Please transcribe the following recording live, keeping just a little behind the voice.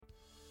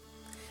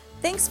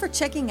Thanks for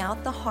checking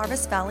out the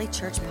Harvest Valley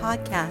Church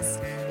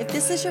podcast. If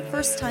this is your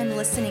first time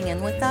listening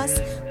in with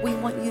us, we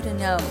want you to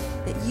know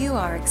that you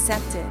are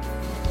accepted.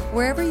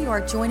 Wherever you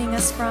are joining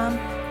us from,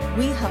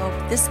 we hope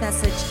this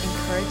message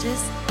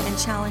encourages and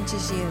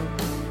challenges you.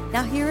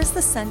 Now here is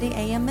the Sunday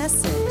AM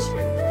message.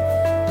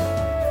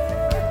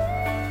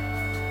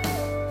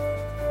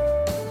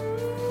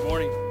 Good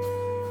morning.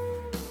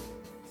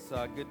 It's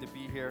good to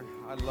be here.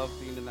 I love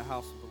being in the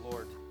house of the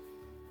Lord.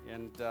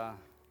 And,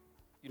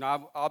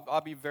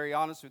 I'll be very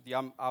honest with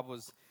you.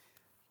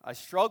 I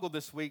struggled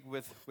this week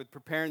with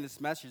preparing this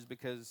message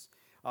because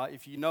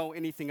if you know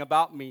anything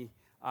about me,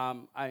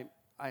 I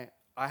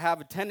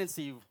have a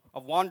tendency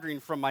of wandering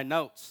from my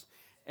notes.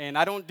 And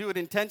I don't do it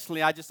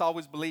intentionally. I just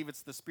always believe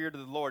it's the Spirit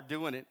of the Lord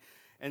doing it.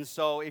 And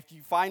so if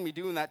you find me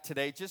doing that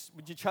today,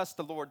 would you trust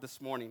the Lord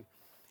this morning?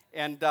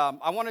 And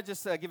I want to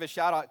just give a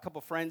shout out. A couple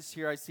friends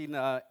here. I seen,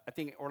 I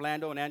think,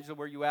 Orlando and Angela,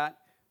 where you at?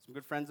 Some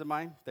good friends of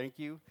mine. Thank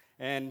you.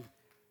 And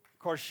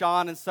of course,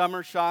 Sean and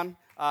Summer. Sean,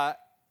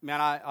 man,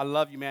 I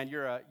love you, man.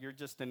 You're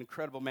just an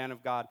incredible man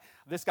of God.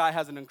 This guy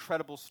has an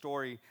incredible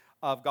story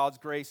of God's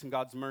grace and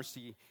God's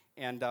mercy,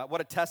 and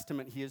what a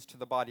testament he is to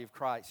the body of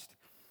Christ.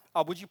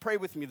 Would you pray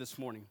with me this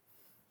morning?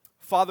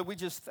 Father, we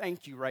just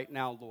thank you right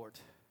now, Lord.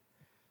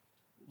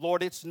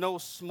 Lord, it's no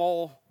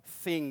small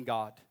thing,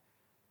 God,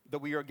 that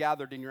we are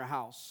gathered in your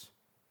house.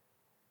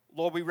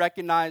 Lord, we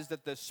recognize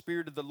that the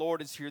Spirit of the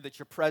Lord is here, that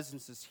your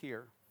presence is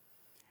here.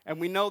 And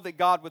we know that,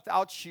 God,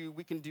 without you,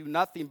 we can do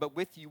nothing, but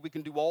with you, we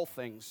can do all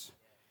things.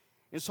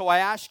 And so I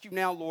ask you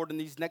now, Lord, in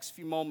these next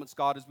few moments,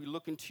 God, as we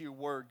look into your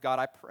word, God,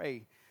 I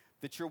pray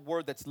that your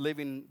word that's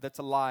living, that's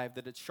alive,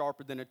 that it's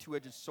sharper than a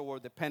two-edged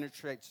sword, that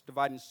penetrates,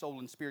 dividing soul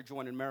and spirit,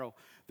 joint and marrow,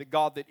 that,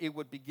 God, that it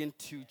would begin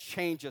to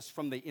change us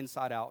from the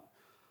inside out.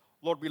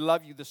 Lord, we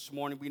love you this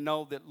morning. We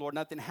know that, Lord,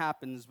 nothing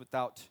happens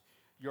without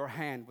your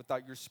hand,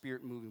 without your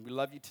spirit moving. We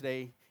love you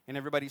today. And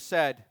everybody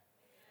said,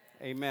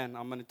 amen.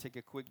 I'm going to take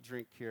a quick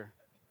drink here.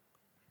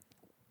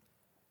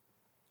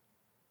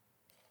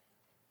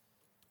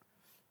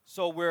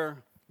 So we're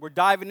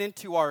diving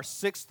into our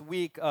 6th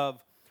week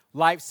of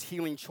Life's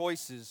Healing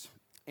Choices,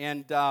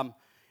 and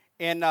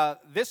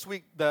this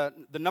week the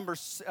number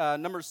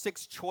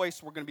 6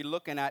 choice we're going to be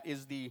looking at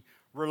is the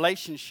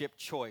relationship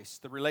choice.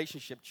 The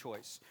relationship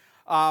choice.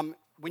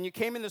 When you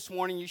came in this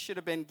morning, you should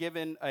have been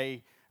given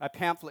a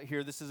pamphlet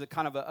here. This is a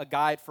kind of a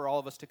guide for all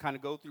of us to kind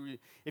of go through.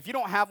 If you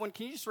don't have one,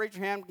 can you just raise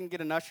your hand? We can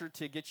get an usher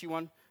to get you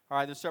one. All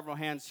right, there's several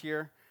hands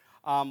here.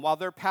 While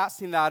they're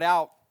passing that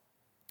out.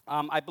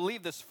 I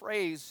believe this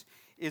phrase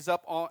is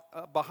up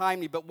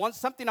behind me, but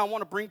something I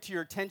want to bring to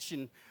your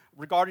attention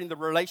regarding the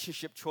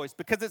relationship choice,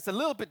 because it's a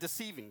little bit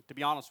deceiving, to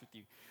be honest with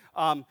you.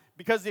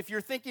 Because if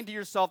you're thinking to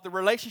yourself, the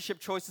relationship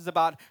choice is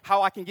about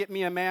how I can get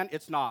me a man,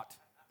 it's not.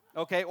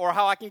 Okay? Or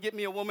how I can get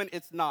me a woman,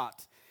 it's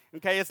not.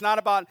 Okay? It's not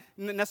about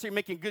necessarily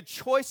making good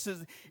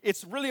choices.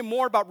 It's really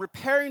more about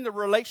repairing the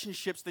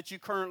relationships that you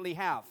currently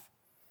have.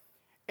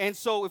 And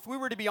so if we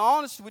were to be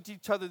honest with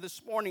each other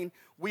this morning,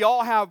 we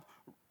all have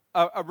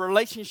a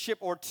relationship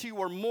or two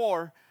or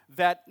more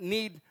that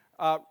need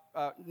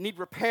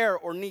repair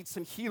or need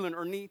some healing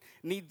or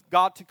need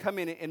God to come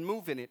in and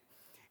move in it.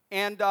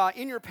 And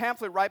in your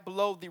pamphlet right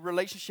below the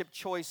relationship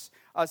choice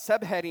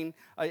subheading,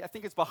 I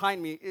think it's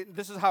behind me,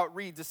 this is how it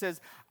reads. It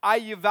says, I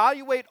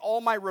evaluate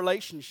all my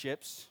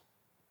relationships,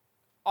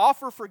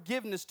 offer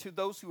forgiveness to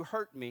those who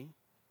hurt me,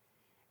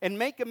 and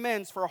make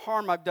amends for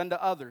harm I've done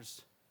to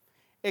others,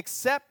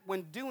 except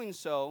when doing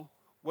so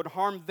would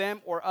harm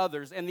them or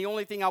others. And the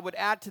only thing I would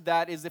add to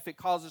that is if it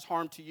causes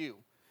harm to you.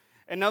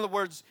 In other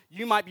words,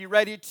 you might be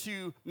ready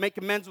to make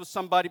amends with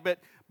somebody, but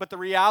the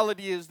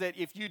reality is that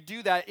if you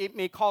do that, it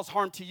may cause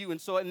harm to you. And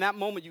so in that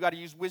moment, you got to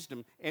use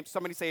wisdom. And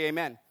somebody say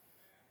amen.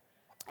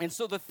 And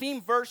so the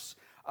theme verse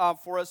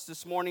for us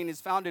this morning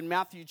is found in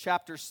Matthew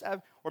chapter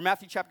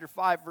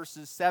 5,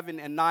 verses 7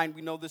 and 9.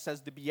 We know this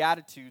as the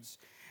Beatitudes.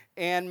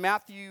 And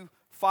Matthew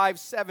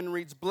 5:7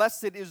 reads,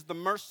 Blessed is the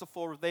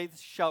merciful, for they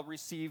shall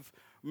receive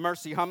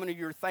mercy. How many of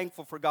you are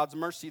thankful for God's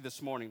mercy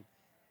this morning?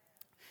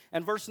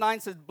 And verse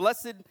 9 says,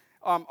 Blessed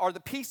are the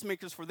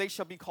peacemakers, for they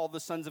shall be called the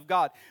sons of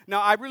God.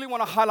 Now, I really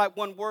want to highlight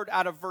one word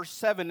out of verse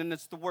 7, and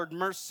it's the word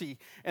mercy.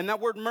 And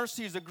that word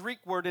mercy is a Greek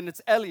word, and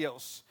it's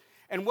eleos.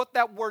 And what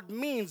that word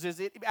means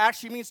is it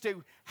actually means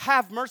to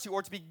have mercy,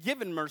 or to be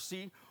given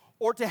mercy,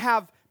 or to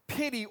have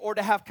pity, or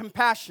to have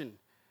compassion.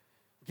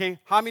 Okay,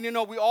 how many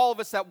know all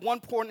of us at one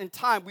point in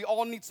time, we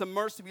all need some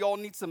mercy, we all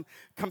need some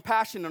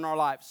compassion in our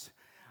lives.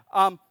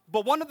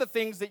 But one of the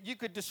things that you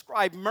could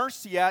describe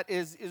mercy at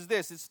is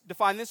this. It's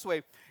defined this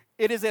way.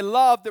 It is a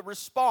love that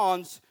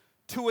responds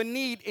to a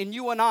need in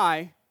you and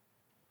I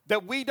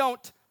that's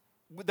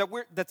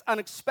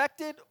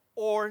unexpected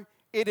or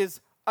it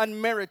is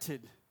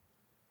unmerited.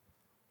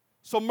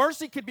 So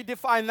mercy could be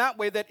defined that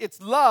way, that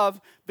it's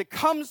love that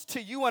comes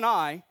to you and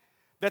I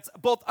that's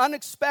both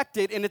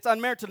unexpected and it's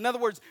unmerited. In other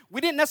words,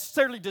 we didn't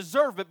necessarily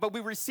deserve it, but we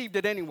received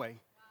it anyway.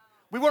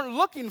 We weren't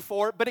looking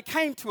for it, but it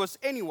came to us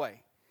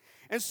anyway.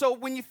 And so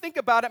when you think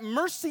about it,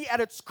 mercy at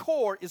its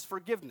core is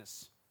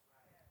forgiveness.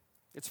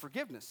 It's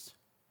forgiveness.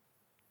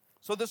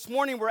 So this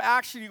morning we're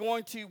actually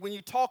going to, when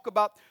you talk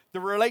about the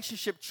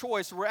relationship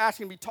choice, we're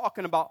actually going to be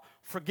talking about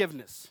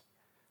forgiveness.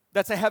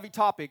 That's a heavy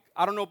topic.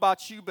 I don't know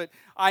about you, but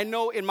I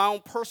know in my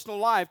own personal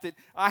life that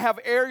I have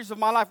areas of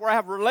my life where I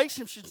have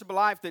relationships in my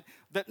life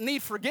that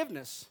need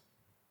forgiveness.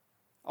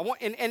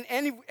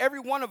 Every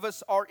one of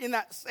us are in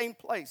that same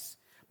place.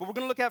 But we're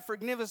going to look at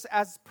forgiveness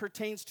as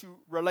pertains to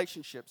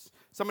relationships.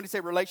 Somebody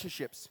say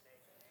relationships.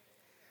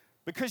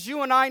 Because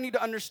you and I need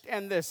to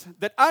understand this,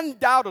 that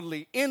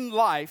undoubtedly in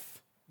life,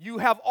 you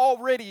have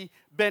already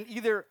been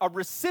either a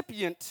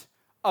recipient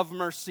of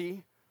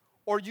mercy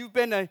or you've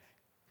been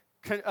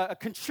a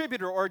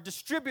contributor or a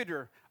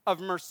distributor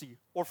of mercy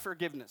or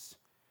forgiveness.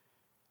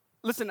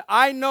 Listen,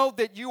 I know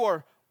that you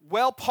are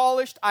well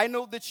polished. I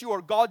know that you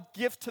are God's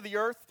gift to the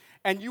earth,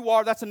 and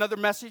that's another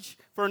message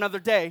for another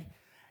day.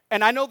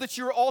 And I know that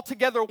you're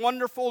altogether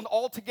wonderful and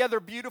altogether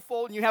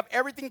beautiful, and you have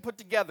everything put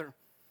together.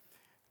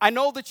 I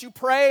know that you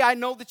pray. I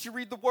know that you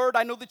read the word.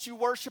 I know that you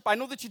worship. I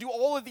know that you do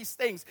all of these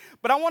things.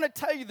 But I want to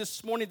tell you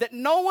this morning that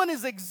no one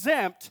is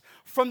exempt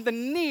from the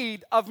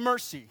need of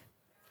mercy.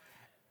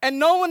 And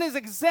no one is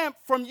exempt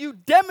from you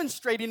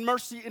demonstrating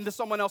mercy into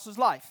someone else's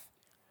life.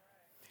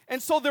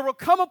 And so there will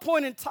come a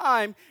point in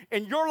time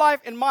in your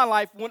life and my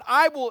life when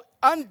I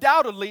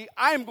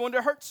am going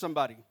to hurt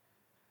somebody.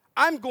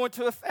 I'm going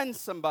to offend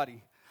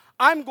somebody.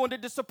 I'm going to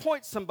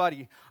disappoint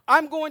somebody.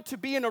 I'm going to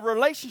be in a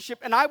relationship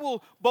and I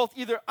will both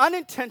either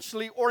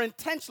unintentionally or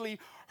intentionally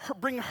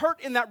bring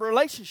hurt in that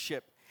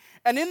relationship.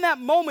 And in that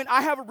moment,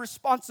 I have a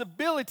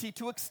responsibility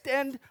to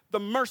extend the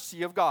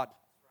mercy of God.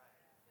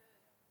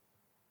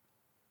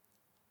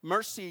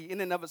 Mercy in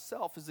and of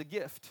itself is a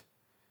gift.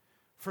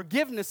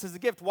 Forgiveness is a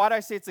gift. Why do I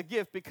say it's a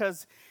gift?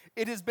 Because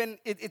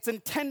it's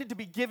intended to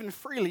be given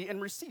freely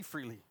and received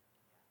freely.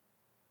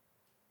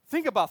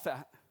 Think about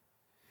that.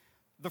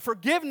 The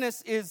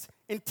forgiveness is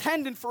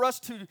intended for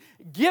us to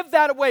give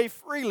that away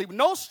freely,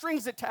 no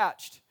strings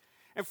attached,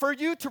 and for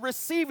you to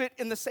receive it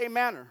in the same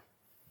manner.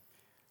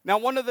 Now,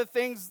 one of the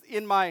things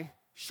in my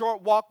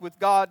short walk with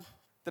God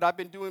that I've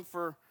been doing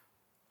for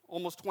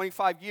almost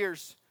 25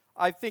 years,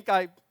 I think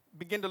I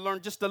begin to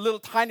learn just a little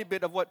tiny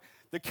bit of what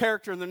the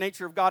character and the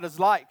nature of God is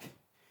like.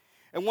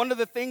 And one of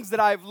the things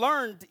that I've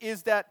learned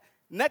is that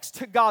next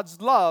to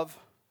God's love,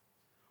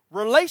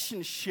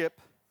 relationship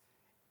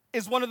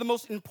is one of the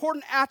most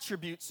important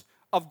attributes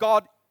of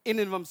God in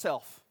and of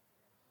himself.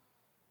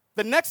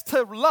 The next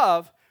to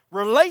love,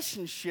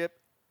 relationship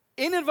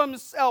in and of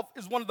himself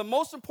is one of the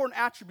most important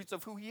attributes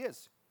of who he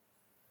is.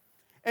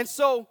 And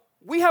so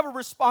we have a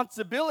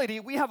responsibility,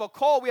 we have a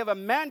call, we have a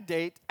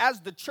mandate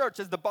as the church,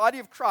 as the body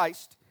of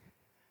Christ,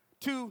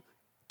 to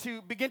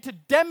begin to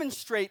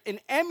demonstrate and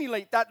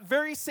emulate that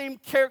very same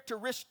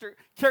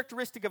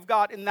characteristic of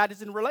God, and that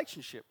is in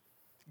relationship.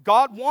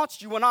 God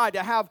wants you and I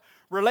to have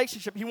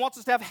relationship. He wants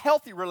us to have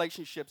healthy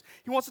relationships.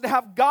 He wants us to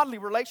have godly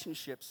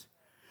relationships.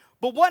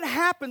 But what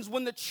happens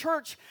when the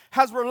church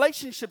has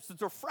relationships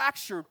that are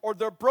fractured or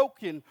they're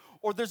broken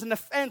or there's an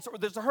offense or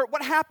there's a hurt?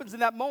 What happens in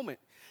that moment?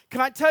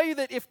 Can I tell you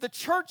that if the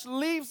church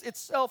leaves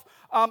itself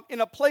in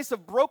a place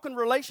of broken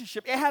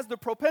relationship, it has the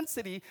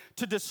propensity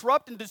to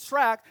disrupt and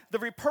distract the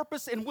very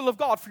purpose and will of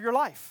God for your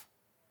life?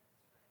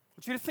 I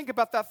want you to think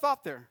about that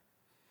thought there.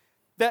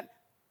 That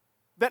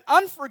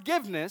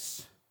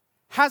unforgiveness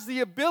has the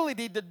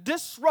ability to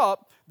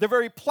disrupt the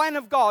very plan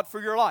of God for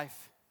your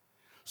life.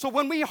 So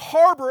when we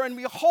harbor and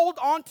we hold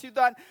on to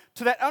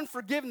that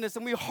unforgiveness,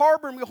 and we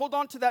harbor and we hold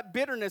on to that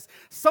bitterness,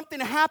 something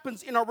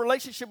happens in our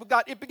relationship with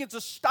God. It begins to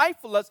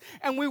stifle us,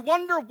 and we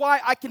wonder why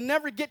I can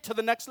never get to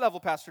the next level,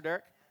 Pastor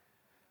Derek.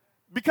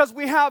 Because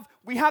we have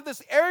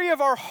this area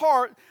of our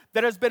heart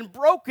that has been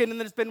broken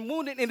and that has been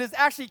wounded, and is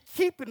actually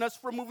keeping us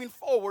from moving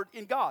forward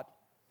in God.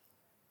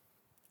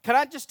 Can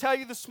I just tell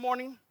you this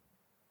morning?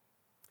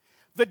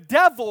 The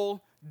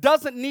devil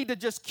doesn't need to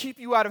just keep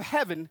you out of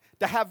heaven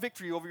to have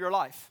victory over your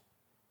life.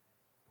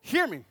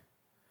 Hear me.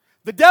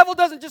 The devil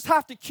doesn't just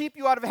have to keep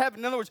you out of heaven.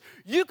 In other words,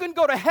 you can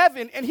go to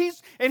heaven, and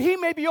he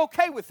may be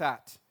okay with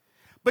that.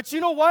 But you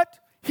know what?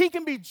 He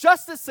can be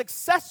just as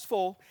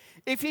successful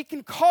if he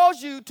can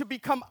cause you to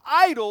become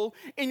idle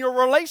in your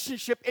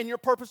relationship and your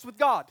purpose with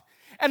God.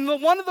 And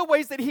one of the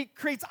ways that he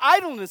creates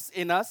idleness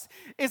in us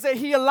is that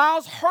he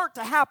allows hurt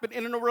to happen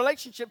in a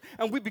relationship,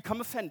 and we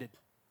become offended.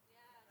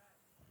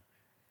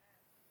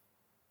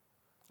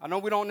 I know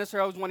we don't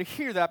necessarily always want to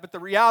hear that, but the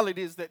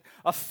reality is that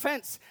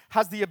offense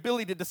has the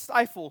ability to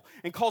stifle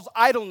and cause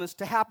idleness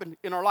to happen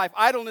in our life.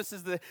 Idleness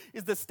is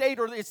the state,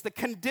 or it's the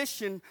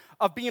condition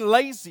of being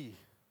lazy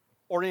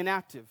or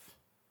inactive.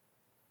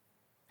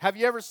 Have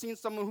you ever seen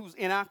someone who's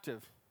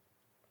inactive?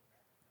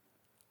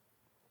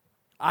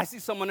 I see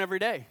someone every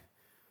day.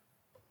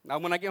 Now,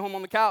 when I get home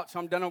on the couch,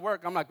 I'm done at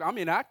work, I'm like, I'm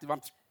inactive.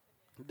 I'm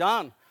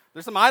done.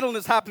 There's some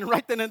idleness happening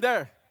right then and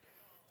there.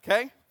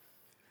 Okay?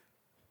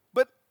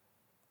 But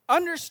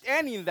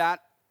understanding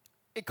that,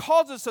 it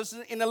causes us,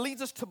 and it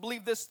leads us to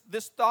believe this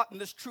thought and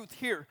this truth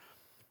here,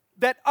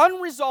 that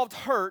unresolved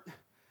hurt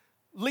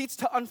leads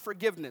to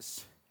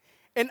unforgiveness.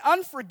 And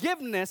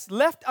unforgiveness,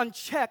 left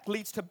unchecked,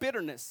 leads to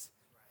bitterness.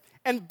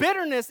 And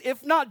bitterness,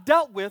 if not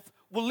dealt with,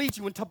 will lead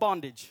you into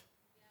bondage.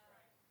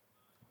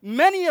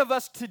 Many of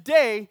us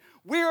today,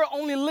 we're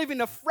only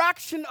living a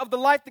fraction of the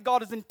life that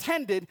God has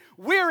intended.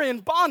 We're in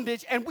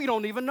bondage and we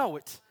don't even know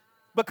it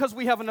because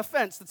we have an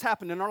offense that's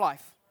happened in our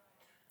life.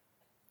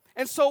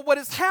 And so what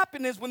has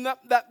happened is when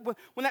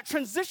that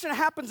transition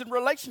happens in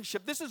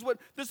relationship, this is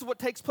what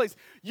takes place.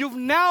 You've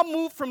now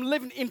moved from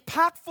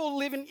impactful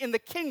living in the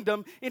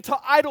kingdom into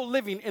idle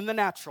living in the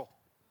natural.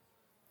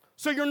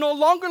 So you're no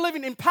longer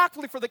living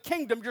impactfully for the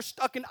kingdom, you're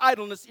stuck in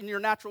idleness in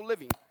your natural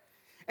living.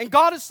 And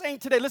God is saying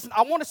today, listen,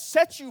 I want to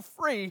set you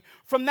free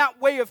from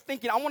that way of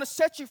thinking. I want to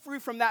set you free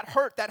from that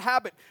hurt, that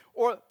habit,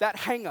 or that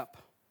hang-up.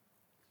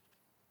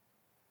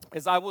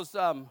 As I was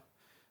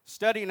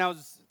studying, I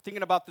was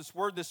thinking about this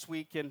word this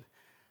week, and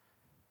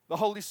the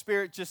Holy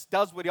Spirit just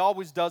does what he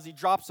always does. He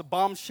drops a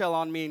bombshell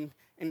on me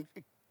and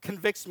it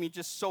convicts me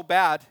just so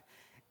bad.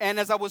 And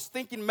as I was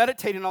thinking,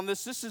 meditating on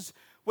this is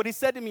what he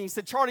said to me. He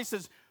said, Charlie,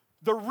 says,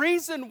 the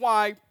reason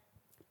why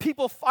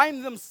people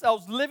find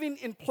themselves living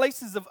in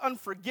places of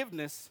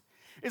unforgiveness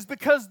is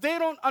because they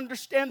don't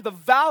understand the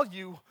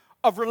value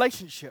of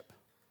relationship.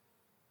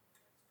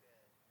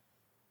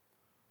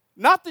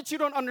 Not that you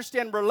don't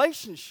understand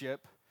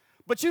relationship,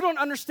 but you don't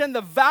understand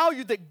the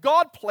value that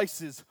God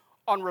places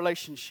on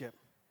relationship.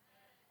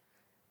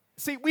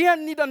 See, we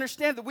need to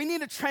understand that we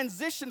need to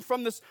transition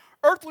from this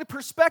earthly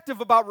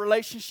perspective about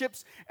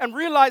relationships and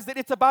realize that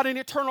it's about an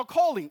eternal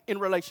calling in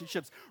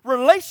relationships.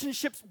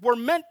 Relationships were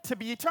meant to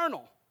be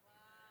eternal.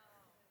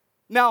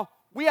 Now,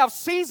 we have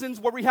seasons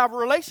where we have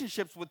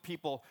relationships with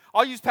people.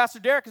 I'll use Pastor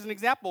Derek as an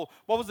example.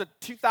 What was it,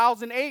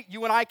 2008?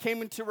 You and I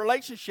came into a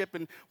relationship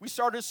and we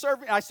started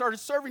serving. I started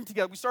serving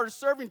together. We started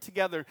serving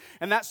together.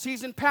 And that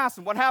season passed.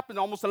 And what happened?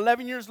 Almost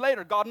 11 years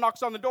later, God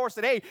knocks on the door and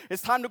said, hey,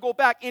 it's time to go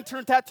back, enter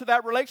into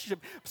that relationship,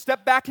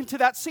 step back into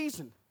that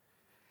season.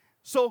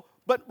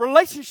 But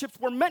relationships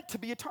were meant to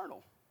be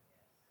eternal.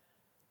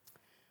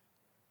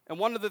 And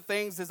one of the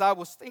things as I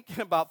was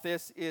thinking about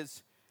this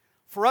is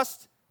for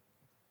us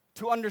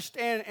to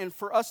understand and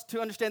for us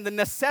to understand the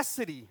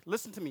necessity,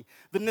 listen to me,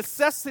 the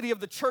necessity of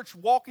the church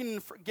walking in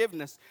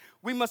forgiveness,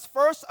 we must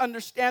first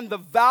understand the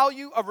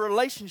value of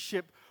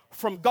relationship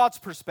from God's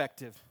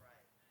perspective.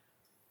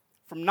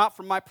 Not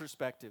from my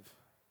perspective,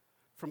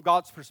 from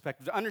God's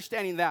perspective,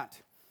 understanding that.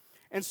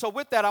 And so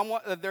with that,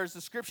 there's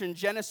a scripture in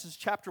Genesis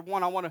chapter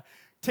 1. I want to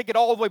take it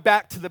all the way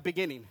back to the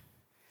beginning.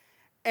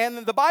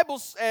 And the Bible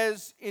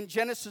says in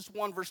Genesis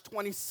 1, verse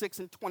 26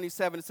 and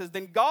 27, it says,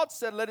 then God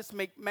said, let us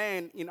make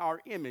man in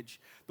our image.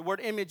 The word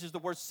image is the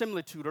word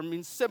similitude, or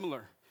means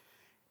similar,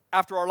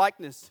 after our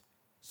likeness.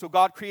 So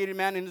God created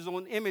man in his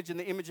own image. In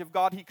the image of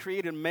God, he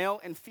created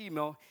male and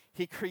female.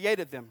 He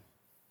created them.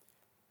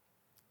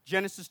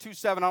 Genesis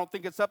 2:7, I don't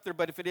think it's up there,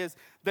 but if it is,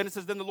 then it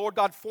says, then the Lord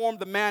God formed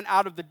the man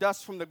out of the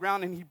dust from the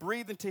ground, and he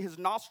breathed into his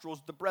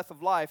nostrils the breath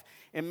of life,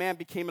 and man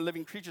became a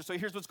living creature. So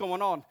here's what's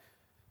going on.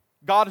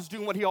 God is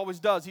doing what he always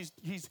does.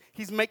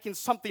 He's making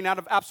something out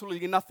of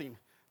absolutely nothing.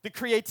 The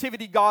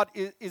creativity God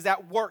is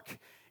at work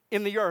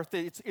in the earth.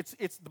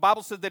 The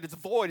Bible says that it's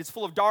void. It's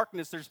full of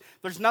darkness.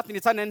 There's nothing.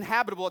 It's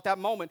uninhabitable at that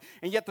moment.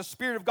 And yet the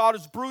Spirit of God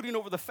is brooding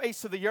over the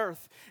face of the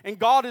earth. And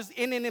God is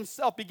in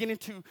himself beginning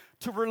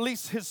to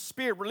release his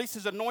Spirit, release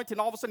his anointing.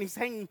 All of a sudden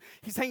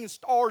he's hanging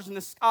stars in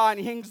the sky, and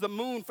he hangs the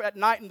moon at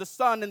night and the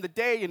sun in the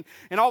day.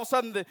 And all of a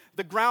sudden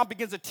the ground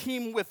begins to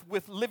teem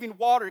with living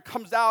water. It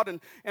comes out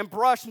and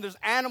brush, and there's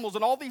animals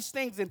and all these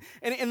things. And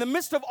in the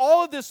midst of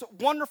all of this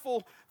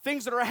wonderful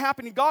things that are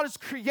happening, God is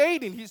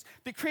creating.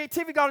 The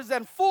creativity of God is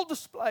at full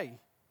display.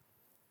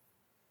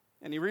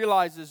 And he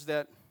realizes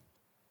that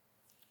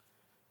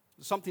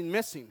there's something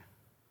missing.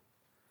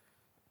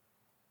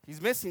 He's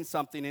missing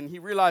something, and he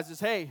realizes,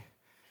 hey,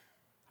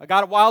 I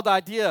got a wild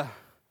idea.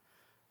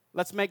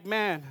 Let's make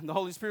man. And the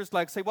Holy Spirit's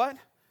like, say what?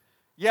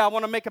 Yeah, I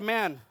want to make a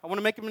man. I want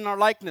to make him in our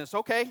likeness.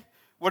 Okay,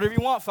 whatever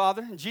you want,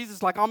 Father. And Jesus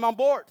is like, I'm on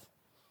board.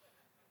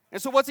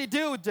 And so what's he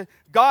do?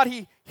 God,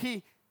 he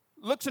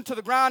looks into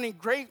the ground,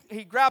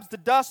 he grabs the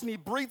dust, and he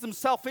breathes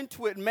himself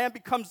into it, and man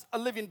becomes a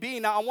living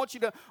being. Now, I want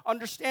you to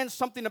understand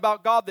something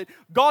about God, that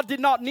God did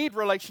not need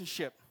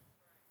relationship.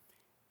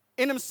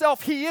 In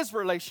himself, he is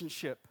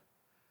relationship.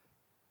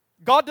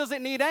 God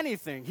doesn't need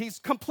anything. He's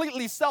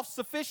completely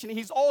self-sufficient.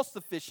 He's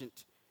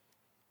all-sufficient.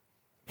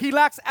 He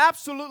lacks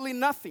absolutely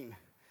nothing.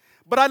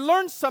 But I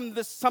learned something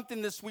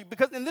this week,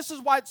 and this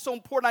is why it's so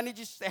important. I need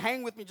you to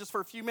hang with me just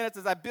for a few minutes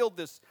as I build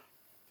this.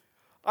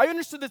 I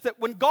understood this, that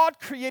when God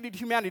created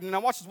humanity,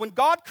 now watch this, when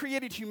God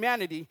created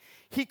humanity,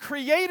 he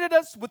created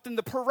us within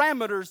the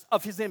parameters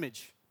of his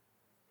image.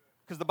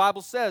 Because the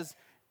Bible says,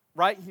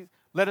 right,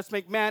 let us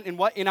make man in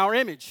what? In our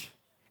image.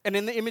 And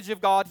in the image of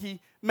God, he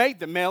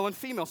made them, male and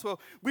female. So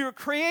we were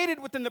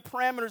created within the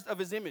parameters of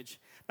his image.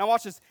 Now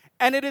watch this.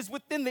 And it is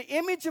within the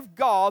image of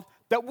God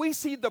that we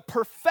see the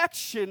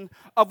perfection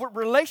of what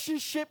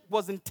relationship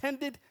was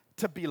intended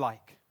to be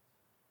like.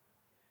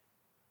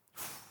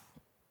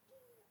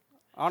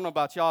 I don't know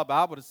about y'all, but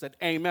I would have said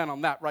amen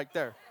on that right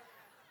there.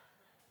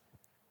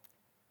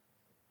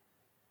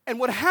 And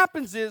what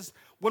happens is,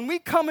 when we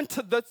come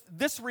into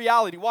this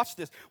reality, watch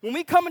this. When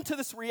we come into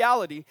this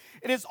reality,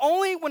 it is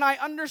only when I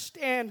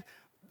understand,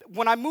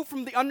 when I move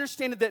from the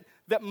understanding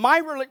that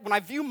when I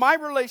view my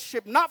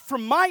relationship not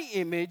from my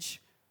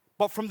image,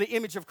 but from the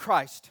image of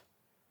Christ,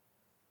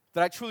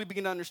 that I truly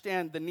begin to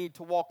understand the need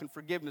to walk in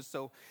forgiveness.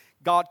 So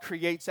God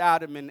creates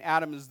Adam, and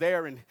Adam is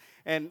there.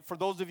 And for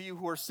those of you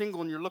who are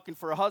single and you're looking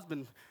for a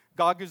husband,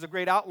 God gives a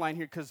great outline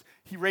here because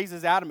he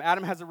raises Adam.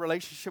 Adam has a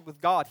relationship with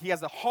God. He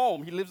has a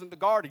home. He lives in the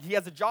garden. He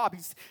has a job.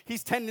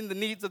 He's tending the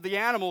needs of the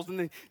animals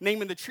and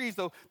naming the trees.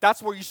 So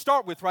that's where you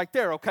start with right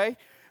there, okay?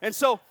 And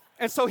so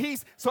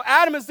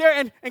Adam is there,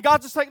 and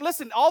God's just like,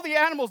 listen, all the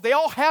animals, they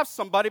all have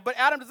somebody, but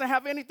Adam doesn't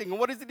have anything. And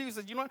what does he do? He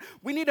says, you know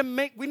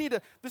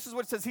what? This is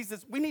what it says. He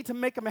says, we need to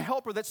make him a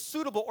helper that's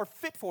suitable or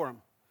fit for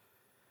him.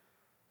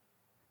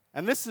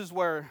 And this is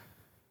where,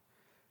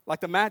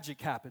 like, the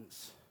magic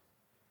happens,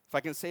 if I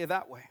can say it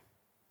that way.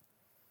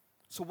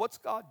 So what's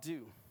God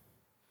do?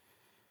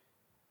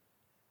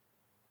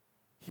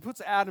 He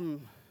puts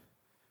Adam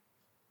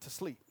to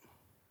sleep.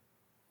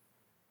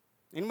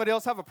 Anybody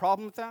else have a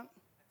problem with that?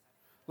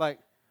 Like,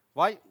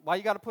 why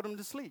you got to put him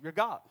to sleep? You're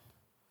God.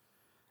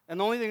 And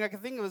the only thing I can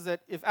think of is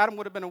that if Adam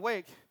would have been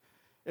awake,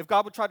 if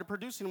God would try to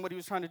produce him what he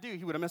was trying to do,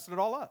 he would have messed it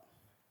all up.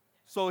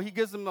 So he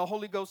gives him the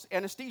Holy Ghost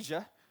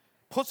anesthesia,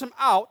 puts him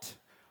out,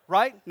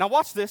 right? Now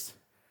watch this.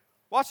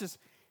 Watch this.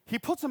 He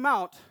puts him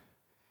out,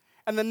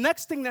 and the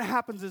next thing that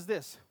happens is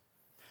this,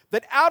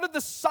 that out of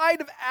the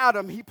side of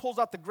Adam, he pulls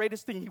out the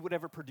greatest thing he would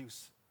ever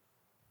produce.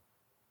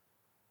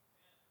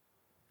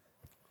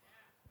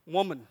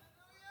 Woman.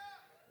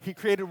 He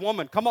created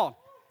woman. Come on.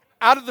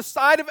 Out of the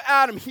side of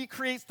Adam, he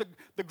creates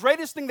the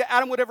greatest thing that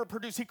Adam would ever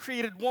produce. He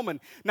created woman.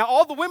 Now,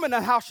 all the women in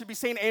the house should be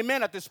saying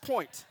amen at this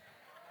point.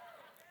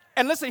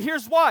 And listen,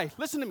 here's why.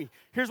 Listen to me.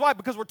 Here's why.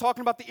 Because we're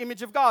talking about the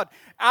image of God.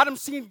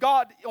 Adam's seen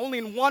God only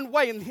in one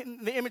way. In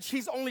the image,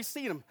 he's only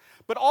seen him.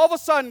 But all of a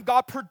sudden,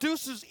 God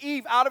produces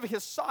Eve out of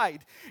his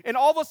side. And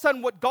all of a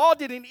sudden, what God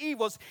did in Eve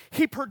was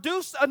he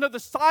produced another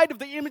side of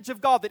the image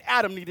of God that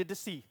Adam needed to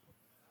see.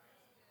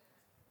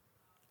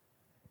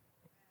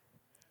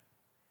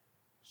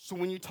 So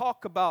when you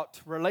talk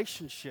about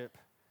relationship,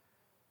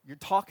 you're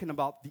talking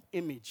about the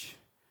image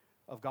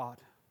of God.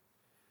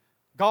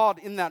 God,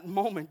 in that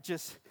moment,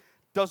 just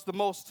does the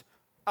most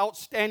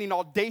outstanding,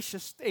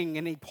 audacious thing,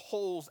 and he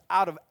pulls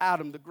out of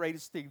Adam the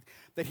greatest thing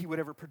that he would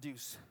ever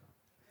produce.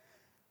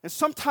 And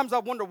sometimes I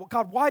wonder, well,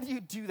 God, why do you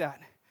do that?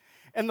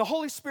 And the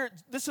Holy Spirit,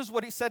 this is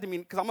what he said to me,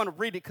 because I'm going to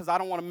read it because I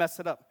don't want to mess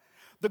it up.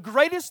 The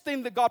greatest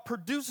thing that God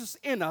produces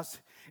in us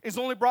is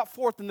only brought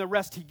forth in the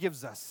rest he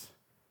gives us.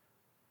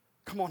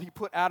 Come on, he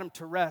put Adam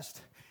to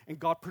rest, and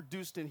God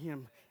produced in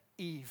him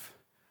Eve,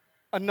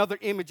 another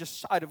image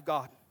aside of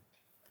God.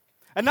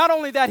 And not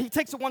only that, he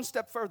takes it one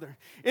step further.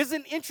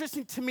 Isn't it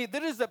interesting to me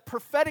that it is a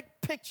prophetic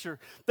picture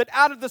that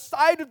out of the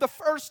side of the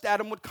first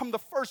Adam would come the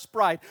first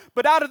bride,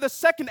 but out of the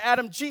second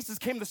Adam, Jesus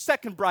came the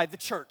second bride, the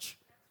church.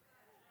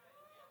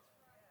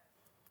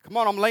 Come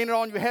on, I'm laying it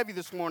on you heavy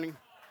this morning.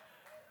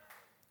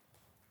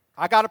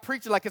 I got to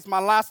preach it like it's my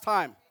last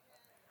time.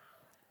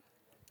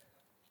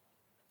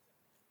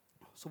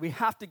 So we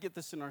have to get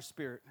this in our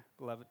spirit,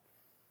 beloved,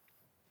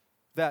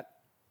 that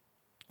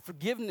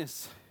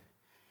forgiveness,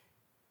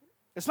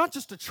 it's not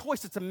just a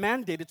choice, it's a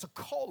mandate, it's a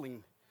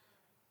calling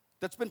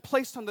that's been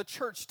placed on the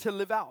church to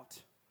live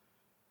out.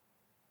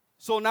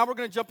 So now we're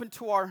going to jump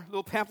into our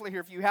little pamphlet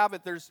here. If you have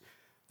it, there's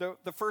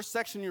the first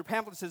section in your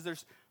pamphlet says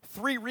there's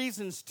 3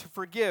 reasons to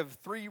forgive,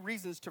 3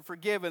 reasons to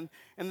forgive, and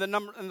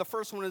the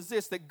first one is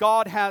this, that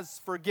God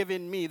has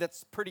forgiven me.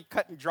 That's pretty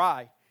cut and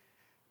dry.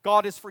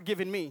 God has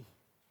forgiven me.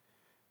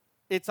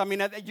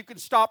 You can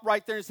stop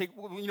right there and say,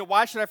 well,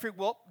 why should I forgive?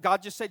 Well,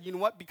 God just said, you know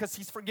what? Because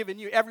he's forgiven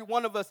you. Every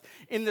one of us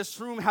in this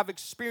room have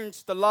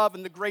experienced the love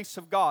and the grace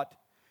of God.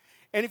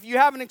 And if you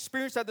haven't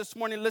experienced that this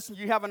morning, listen,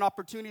 you have an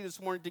opportunity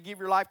this morning to give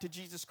your life to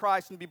Jesus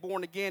Christ and be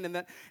born again.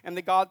 And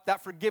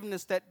that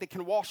forgiveness that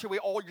can wash away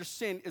all your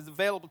sin is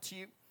available to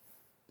you.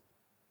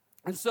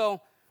 And so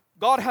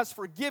God has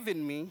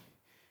forgiven me.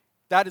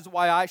 That is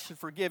why I should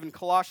forgive. In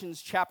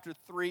Colossians chapter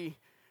 3,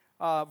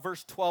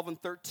 verse 12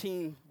 and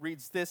 13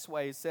 reads this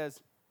way. It says,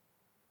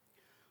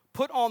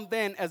 "Put on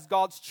then as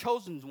God's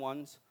chosen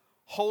ones,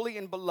 holy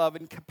and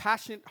beloved,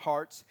 compassionate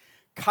hearts,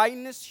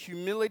 kindness,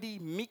 humility,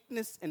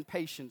 meekness, and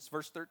patience."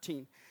 Verse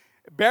 13,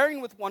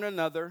 "Bearing with one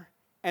another,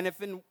 and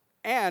if in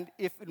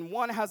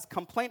one has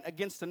complaint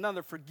against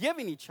another,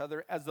 forgiving each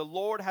other as the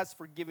Lord has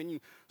forgiven you,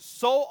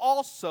 so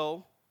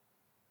also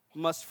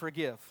must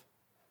forgive."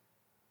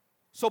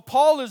 So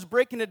Paul is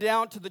breaking it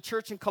down to the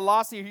church in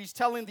Colossae. He's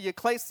telling the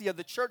ecclesia,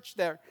 the church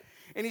there,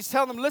 and he's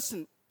telling them,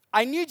 listen,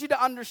 I need you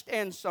to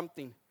understand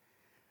something.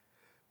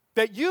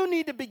 That you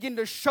need to begin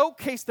to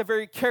showcase the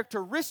very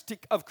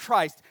characteristic of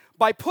Christ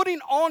by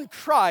putting on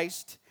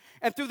Christ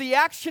and through the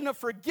action of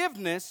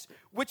forgiveness,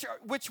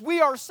 which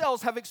we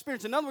ourselves have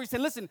experienced. In other words,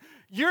 saying, listen,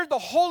 you're the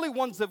holy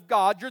ones of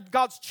God. You're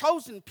God's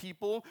chosen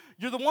people.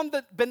 You're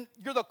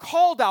you're the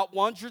called out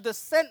ones. You're the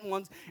sent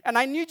ones. And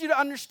I need you to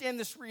understand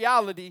this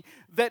reality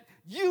that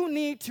you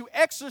need to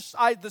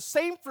exercise the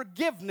same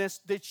forgiveness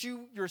that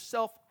you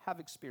yourself have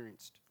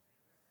experienced.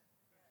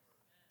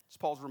 It's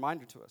Paul's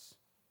reminder to us.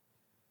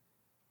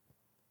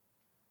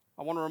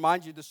 I want to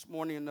remind you this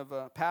morning of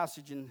a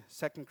passage in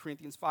 2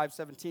 Corinthians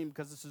 5:17,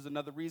 because this is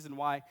another reason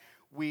why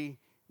we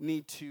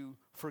need to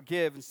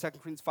forgive. In 2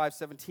 Corinthians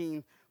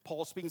 5:17,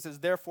 Paul speaking says,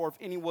 therefore, if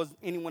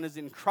anyone is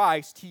in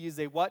Christ, he is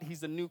a what?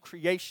 He's a new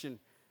creation.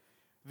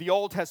 The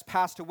old has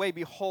passed away.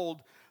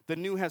 Behold, the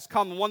new has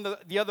come. One of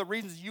the other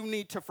reasons you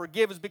need to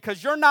forgive is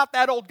because you're not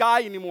that old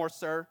guy anymore,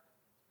 sir.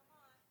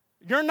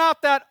 You're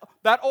not that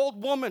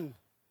old woman.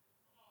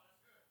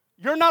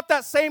 You're not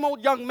that same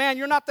old young man.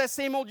 You're not that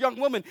same old young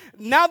woman.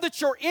 Now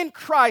that you're in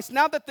Christ,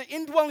 now that the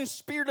indwelling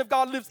Spirit of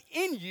God lives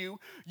in you,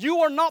 you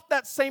are not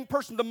that same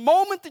person. The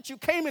moment that you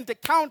came into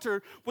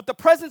encounter with the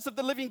presence of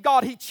the living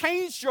God, He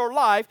changed your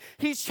life.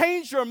 He's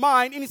changed your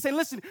mind. And He's saying,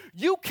 listen,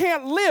 you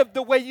can't live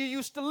the way you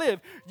used to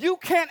live. You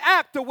can't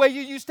act the way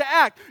you used to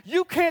act.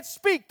 You can't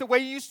speak the way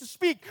you used to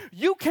speak.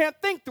 You can't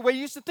think the way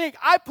you used to think.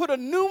 I put a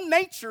new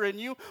nature in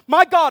you.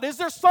 My God, is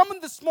there someone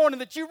this morning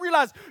that you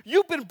realize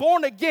you've been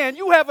born again?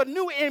 You have a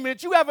new image.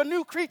 You have a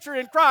new creature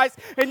in Christ,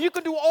 and you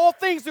can do all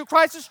things through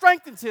Christ who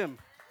strengthens him.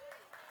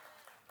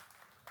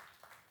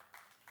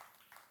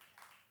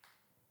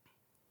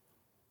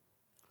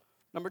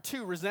 Number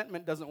 2,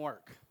 resentment doesn't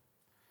work.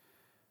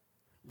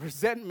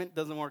 Resentment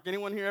doesn't work.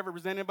 Anyone here ever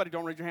resent anybody?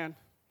 Don't raise your hand.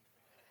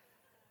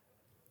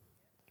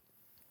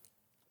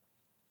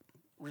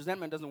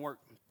 Resentment doesn't work.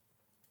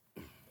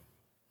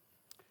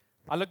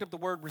 I looked up the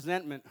word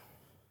resentment,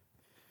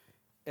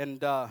 and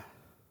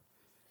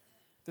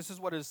this is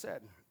what it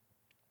said.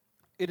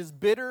 It is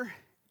bitter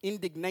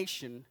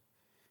indignation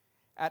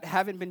at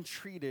having been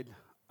treated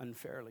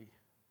unfairly.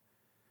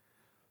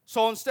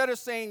 So instead of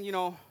saying,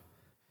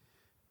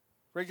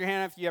 raise your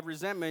hand if you have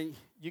resentment,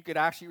 you could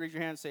actually raise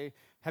your hand and say,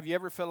 have you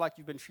ever felt like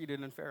you've been treated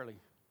unfairly?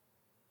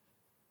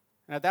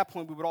 And at that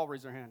point, we would all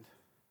raise our hand.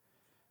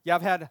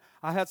 Yeah,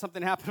 I had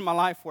something happen in my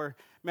life where,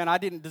 man, I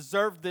didn't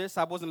deserve this.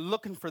 I wasn't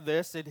looking for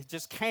this. It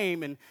just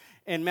came,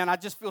 and man, I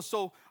feel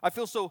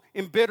so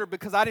embittered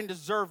because I didn't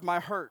deserve my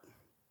hurt.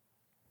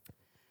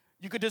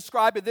 You could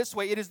describe it this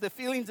way. It is the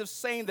feelings of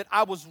saying that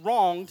I was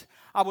wronged,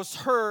 I was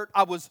hurt,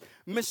 I was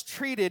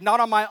mistreated, not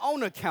on my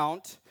own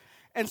account.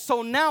 And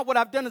so now what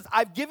I've done is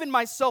I've given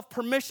myself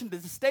permission to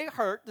stay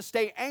hurt, to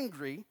stay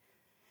angry,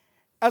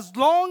 as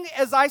long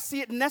as I see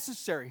it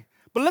necessary.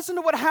 But listen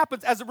to what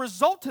happens. As a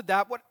result of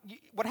that,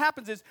 what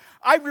happens is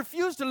I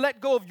refuse to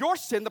let go of your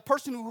sin, the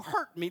person who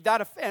hurt me,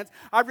 that offense.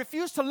 I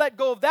refuse to let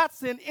go of that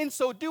sin. In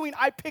so doing,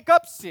 I pick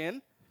up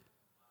sin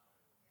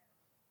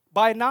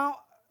by not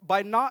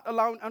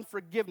allowing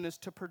unforgiveness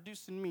to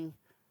produce in me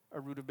a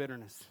root of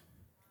bitterness.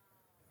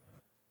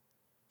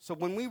 So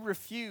when we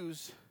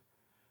refuse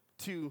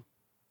to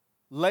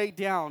lay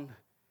down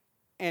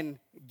and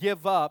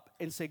give up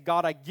and say,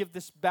 God, I give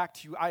this back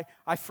to you.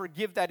 I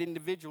forgive that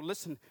individual.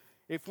 Listen,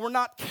 if we're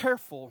not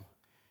careful,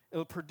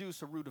 it'll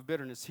produce a root of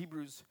bitterness.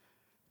 Hebrews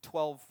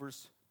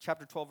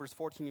chapter 12, verse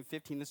 14 and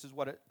 15, this is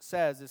what it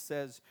says. It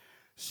says,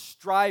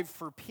 strive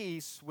for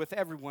peace with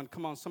everyone.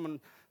 Come on, someone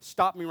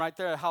stop me right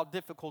there. How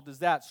difficult is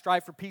that?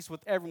 Strive for peace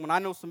with everyone. I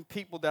know some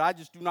people that I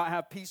just do not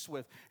have peace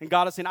with. And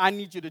God is saying, I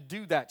need you to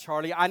do that,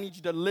 Charlie. I need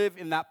you to live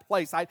in that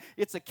place.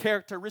 It's a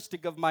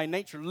characteristic of my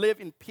nature. Live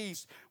in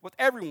peace with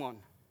everyone.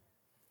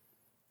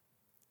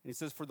 And he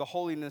says, for the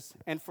holiness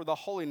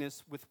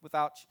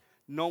without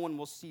no one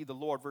will see the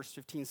Lord. Verse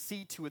 15,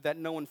 see to it that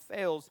no one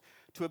fails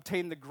to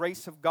obtain the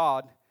grace of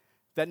God,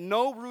 that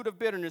no root of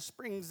bitterness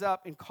springs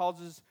up and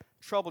causes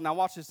trouble. Now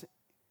watch this.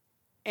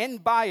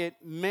 And by it,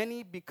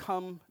 many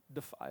become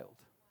defiled.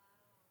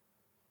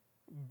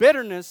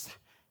 Bitterness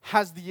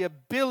has the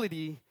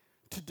ability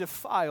to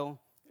defile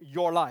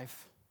your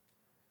life.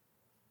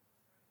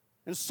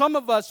 And some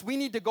of us, we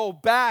need to go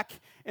back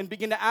and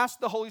begin to ask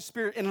the Holy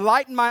Spirit,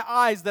 enlighten my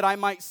eyes that I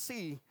might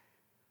see,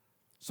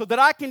 so that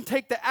I can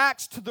take the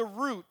axe to the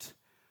root,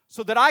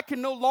 so that I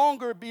can no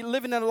longer be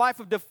living in a life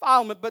of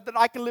defilement, but that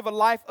I can live a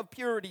life of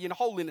purity and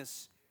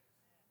holiness.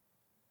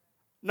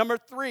 Number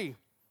 3,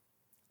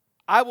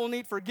 I will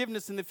need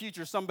forgiveness in the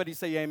future. Somebody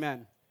say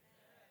amen.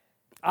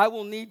 I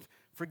will need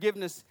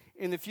forgiveness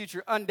in the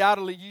future.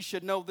 Undoubtedly, you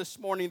should know this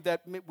morning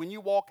that when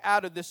you walk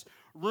out of this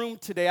room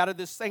today, out of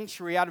this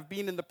sanctuary, out of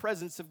being in the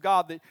presence of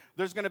God, that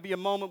there's going to be a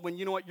moment when,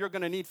 you know what, you're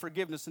going to need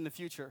forgiveness in the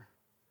future.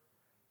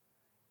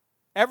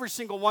 Every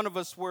single one of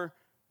us, we're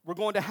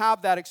going to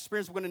have that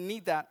experience. We're going to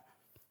need that.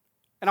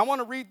 And I want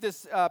to read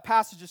this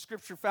passage of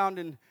Scripture found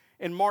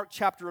in Mark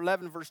chapter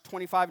 11, verse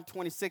 25 and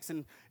 26.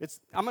 And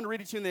I'm going to read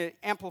it to you in the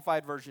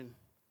Amplified Version.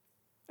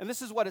 And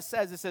this is what it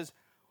says. It says,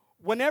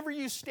 whenever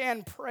you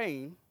stand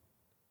praying,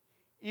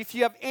 if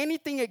you have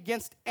anything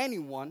against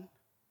anyone,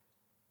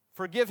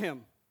 forgive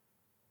him.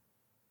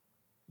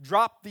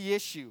 Drop the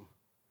issue.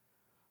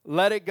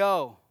 Let it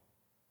go.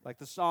 Like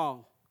the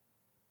song,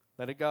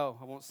 let it go.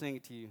 I won't sing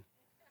it to you.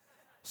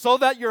 So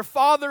that your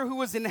Father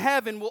who is in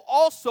heaven will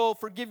also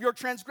forgive your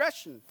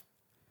transgression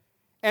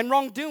and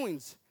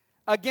wrongdoings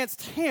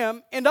against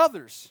him and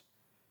others.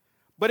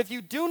 But if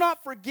you do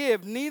not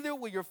forgive, neither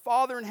will your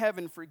Father in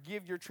heaven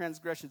forgive your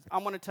transgressions.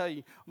 I'm going to tell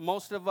you,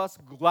 most of us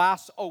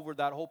glass over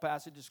that whole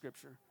passage of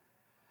Scripture.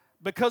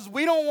 Because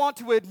we don't want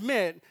to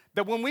admit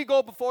that when we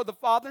go before the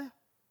Father,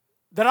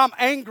 that I'm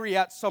angry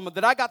at someone,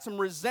 that I got some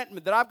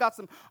resentment,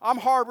 that I'm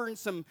harboring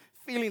some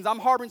feelings, I'm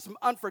harboring some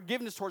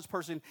unforgiveness towards a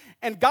person.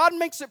 And God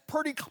makes it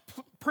pretty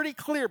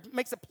clear,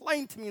 makes it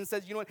plain to me and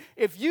says, you know what,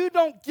 if you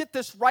don't get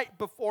this right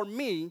before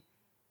me,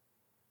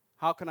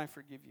 how can I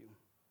forgive you?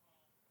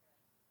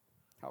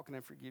 How can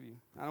I forgive you?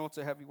 I know it's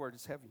a heavy word.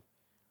 It's heavy.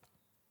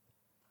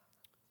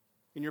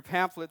 In your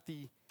pamphlet,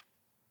 the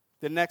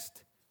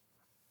next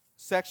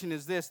section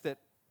is this, that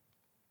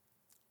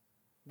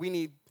we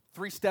need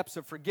 3 steps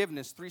of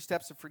forgiveness. 3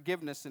 steps of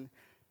forgiveness. And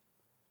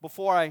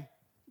before I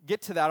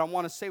get to that, I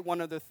want to say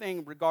one other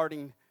thing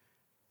regarding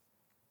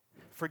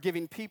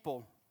forgiving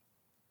people.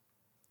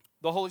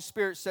 The Holy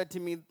Spirit said to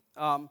me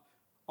on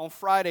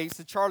Friday, he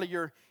said, Charlie,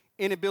 your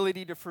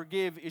inability to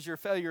forgive is your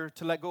failure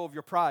to let go of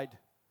your pride.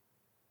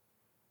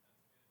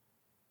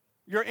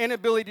 Your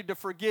inability to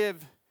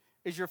forgive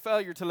is your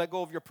failure to let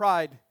go of your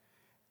pride.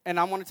 And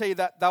I want to tell you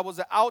that was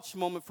an ouch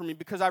moment for me,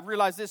 because I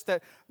realized this,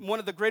 that one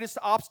of the greatest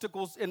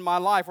obstacles in my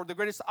life, or the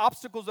greatest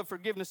obstacles of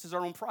forgiveness, is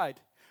our own pride.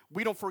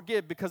 We don't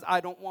forgive because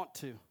I don't want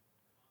to.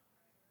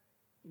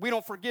 We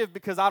don't forgive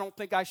because I don't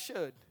think I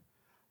should.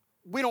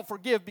 We don't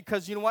forgive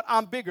because, you know what,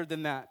 I'm bigger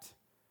than that.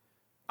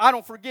 I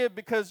don't forgive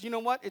because, you know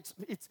what,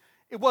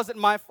 it wasn't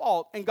my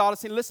fault. And God is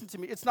saying, listen to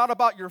me, it's not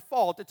about your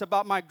fault, it's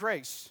about my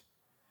grace.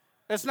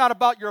 It's not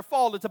about your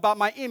fault, it's about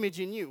my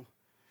image in you.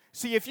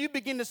 See, if you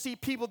begin to see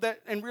people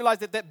and realize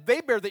that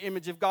they bear the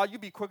image of God,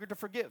 you'll be quicker to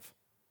forgive.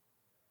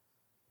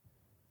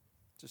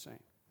 Just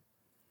saying.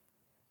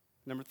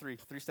 Number 3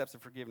 steps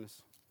of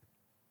forgiveness.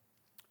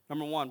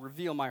 Number 1,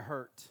 reveal my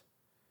hurt.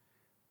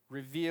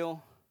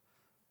 Reveal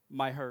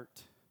my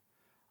hurt.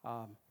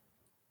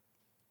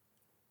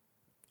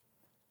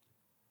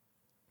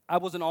 I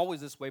wasn't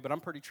always this way, but I'm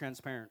pretty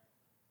transparent.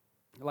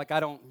 Like I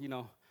don't,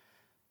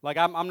 like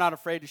I'm not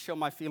afraid to show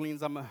my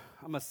feelings. I'm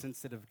a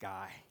sensitive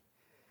guy.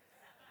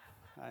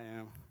 I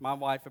am. My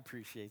wife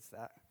appreciates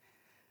that.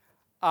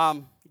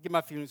 Get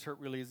my feelings hurt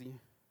real easy.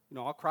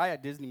 I'll cry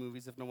at Disney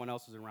movies if no one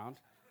else is around.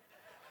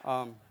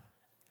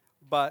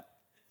 But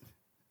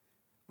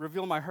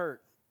reveal my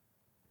hurt.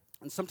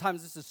 And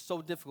sometimes this is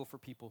so difficult for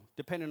people,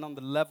 depending on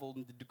the level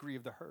and the degree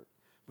of the hurt,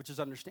 which is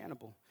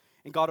understandable.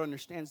 And God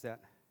understands that.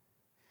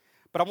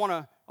 But I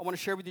want to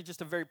share with you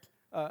just a very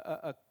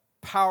a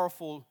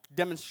powerful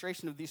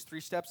demonstration of these 3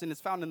 steps, and it's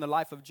found in the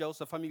life of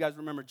Joseph. How many of you guys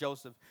remember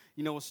Joseph?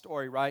 You know his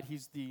story, right?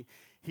 He's the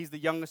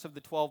youngest of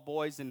the 12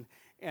 boys, and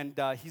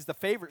he's the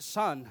favorite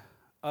son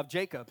of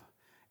Jacob.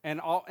 And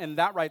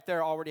that right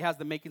there already has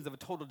the makings of a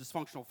total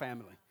dysfunctional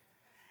family.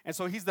 And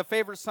so he's the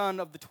favorite son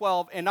of the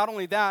 12, and not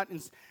only that,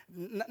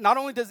 not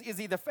only is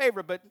he the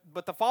favorite,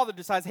 but the father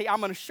decides, hey, I'm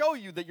going to show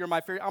you that you're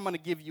my favorite. I'm going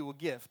to give you a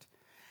gift.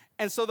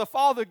 And so the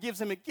father gives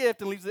him a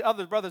gift and leaves the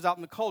other brothers out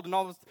in the cold, and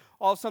all of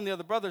a sudden the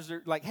other brothers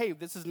are like, hey,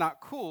 this is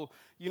not cool,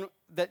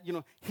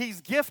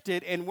 he's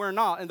gifted and we're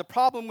not. And the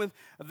problem with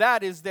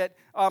that is that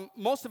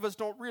most of us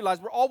don't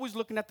realize we're always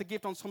looking at the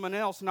gift on someone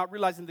else and not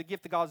realizing the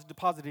gift that God has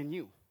deposited in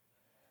you.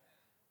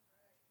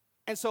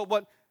 And so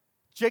what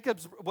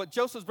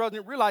Joseph's brother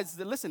didn't realize is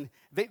that, listen,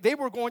 they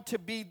were going to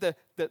be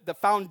the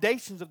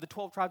foundations of the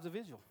 12 tribes of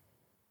Israel.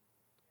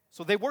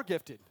 So they were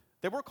gifted.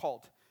 They were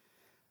called.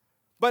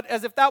 But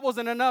as if that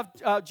wasn't enough,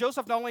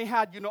 Joseph not only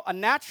had, a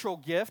natural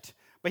gift,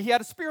 but he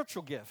had a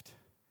spiritual gift.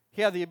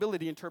 He had the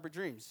ability to interpret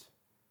dreams.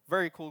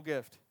 Very cool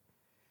gift.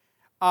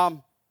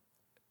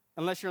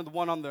 Unless you're the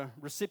one on the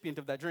recipient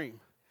of that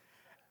dream.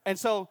 And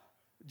so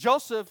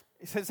Joseph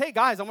says, hey,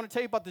 guys, I want to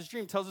tell you about this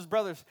dream. Tells his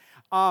brothers,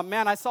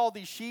 man, I saw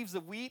these sheaves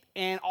of wheat,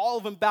 and all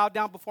of them bowed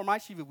down before my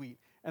sheaf of wheat.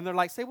 And they're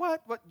like, say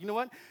what? What? You know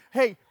what?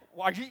 Hey,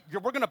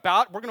 we're going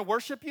to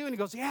worship you? And he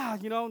goes, yeah,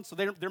 and so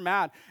they're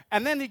mad.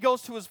 And then he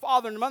goes to his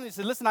father and mother and he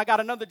says, listen, I got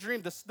another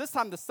dream. This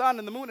time the sun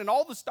and the moon and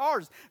all the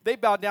stars, they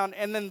bow down.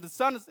 And then the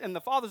son and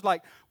the father's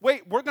like,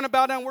 wait, we're going to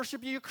bow down and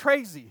worship you? You're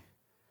crazy.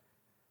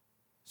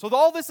 So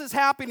all this is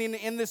happening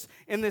in this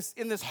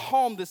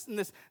home,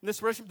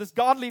 this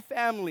godly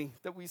family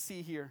that we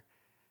see here.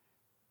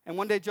 And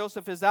one day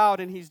Joseph is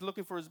out and he's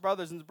looking for his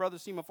brothers, and his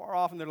brothers see him afar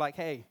off, and they're like,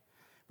 hey,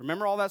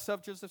 remember all that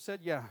stuff Joseph said?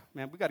 Yeah,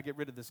 man, we got to get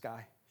rid of this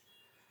guy.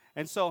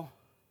 And so,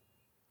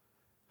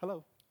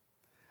 hello.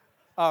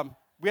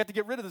 We have to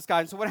get rid of this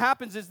guy. And so what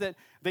happens is that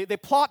they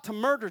plot to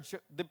murder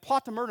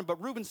him,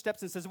 but Reuben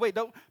steps in and says, wait,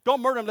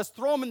 don't murder him. Let's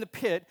throw him in the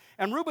pit.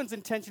 And Reuben's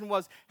intention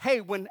was,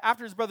 hey,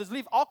 after his brothers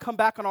leave, I'll come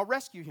back and I'll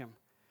rescue him.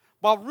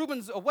 While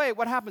Reuben's away,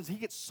 what happens? He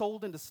gets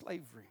sold into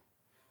slavery.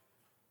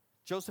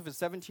 Joseph is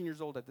 17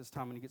 years old at this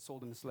time when he gets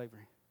sold into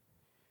slavery.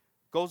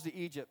 Goes to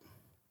Egypt.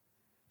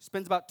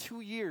 Spends about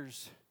 2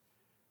 years.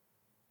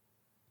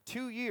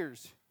 2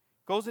 years.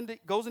 Goes into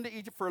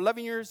Egypt for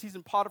 11 years. He's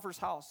in Potiphar's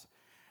house.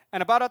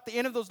 And about at the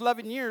end of those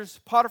 11 years,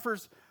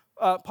 Potiphar's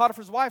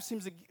wife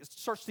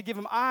starts to give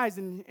him eyes,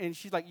 and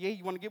she's like, yeah,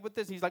 you want to get with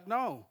this? And he's like,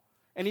 no.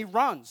 And he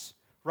runs,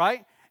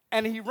 right?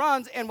 And he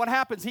runs, and what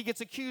happens? He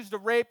gets accused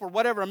of rape or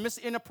whatever,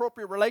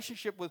 inappropriate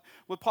relationship with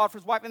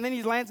Potiphar's wife, and then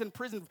he lands in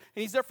prison,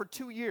 and he's there for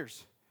 2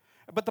 years.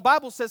 But the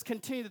Bible says,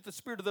 continue that the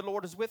Spirit of the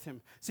Lord is with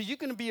him. So you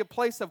can be a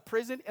place of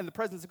prison, and the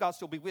presence of God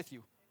still be with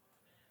you.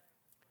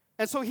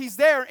 And so he's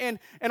there, and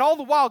all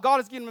the while, God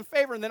is giving him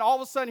favor, and then all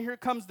of a sudden, here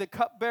comes the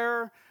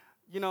cupbearer,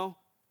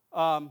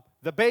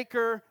 the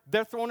baker.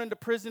 They're thrown into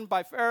prison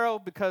by Pharaoh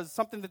because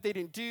something that they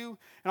didn't do,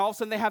 and all of a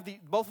sudden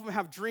both of them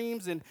have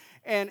dreams, and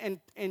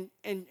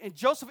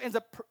Joseph ends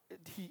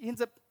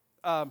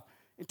up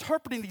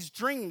interpreting these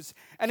dreams,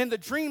 and in the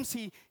dreams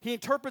he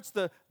interprets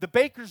the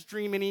baker's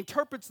dream, and he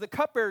interprets the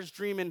cupbearer's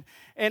dream,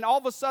 and all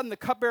of a sudden the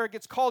cupbearer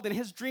gets called, and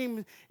his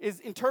dream is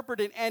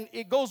interpreted, and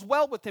it goes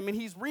well with him, and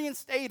he's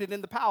reinstated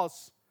in the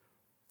palace.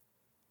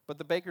 But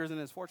the baker isn't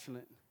as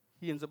fortunate.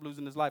 He ends up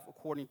losing his life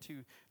according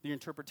to the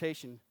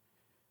interpretation.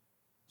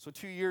 So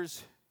 2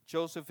 years,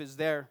 Joseph is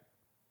there.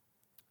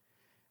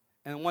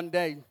 And one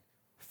day,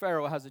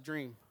 Pharaoh has a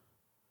dream.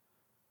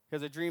 He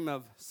has a dream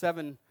of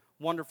 7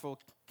 wonderful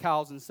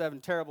cows and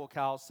 7 terrible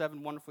cows,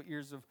 7 wonderful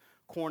ears of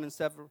corn and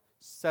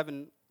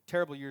 7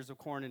 terrible ears of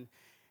corn.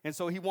 And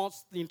so he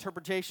wants the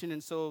interpretation.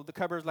 And so the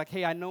cupbearer's like,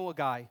 hey, I know a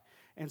guy.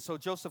 And so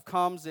Joseph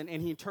comes and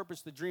he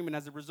interprets the dream. And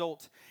as a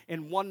result,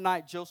 in one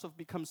night, Joseph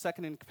becomes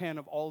second in command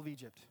of all of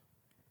Egypt.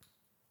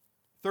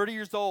 30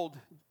 years old,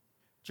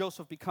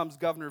 Joseph becomes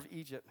governor of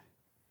Egypt.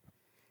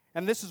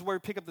 And this is where we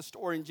pick up the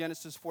story in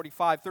Genesis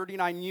 45.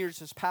 39 years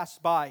has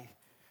passed by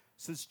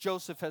since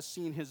Joseph has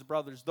seen his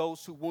brothers,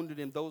 those who wounded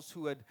him, those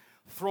who had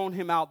thrown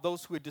him out,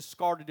 those who had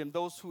discarded him,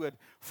 those who had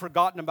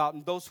forgotten about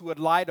him, those who had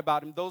lied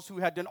about him, those who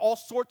had done all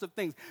sorts of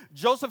things.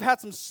 Joseph had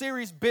some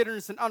serious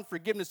bitterness and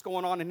unforgiveness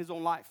going on in his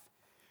own life.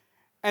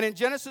 And in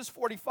Genesis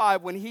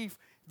 45,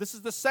 this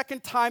is the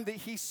second time that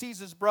he sees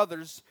his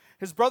brothers.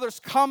 His brothers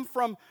come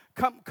from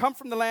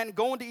the land,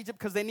 go into Egypt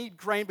because they need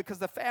grain because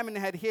the famine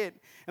had hit.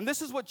 And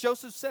this is what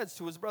Joseph says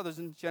to his brothers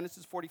in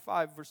Genesis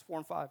 45, verse 4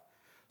 and 5.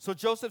 So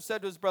Joseph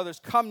said to his brothers,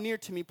 come near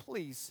to me,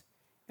 please.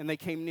 And they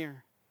came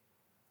near.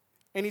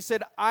 And he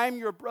said, I'm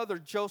your brother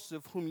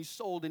Joseph, whom you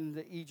sold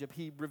into Egypt.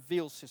 He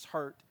reveals his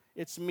hurt.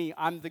 It's me.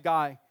 I'm the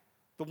guy,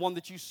 the one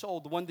that you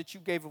sold, the one that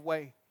you gave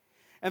away.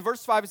 And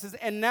verse 5, it says,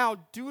 and now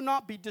do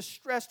not be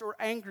distressed or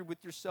angry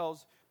with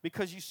yourselves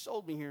because you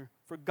sold me here,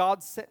 for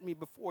God sent me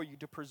before you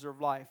to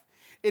preserve life.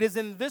 It is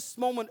in this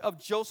moment of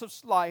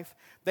Joseph's life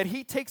that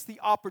he takes the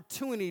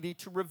opportunity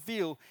to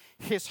reveal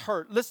his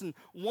hurt. Listen,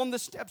 one of the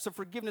steps of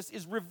forgiveness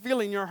is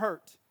revealing your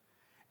hurt.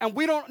 And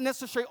we don't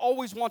necessarily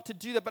always want to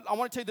do that, but I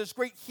want to tell you there's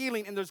great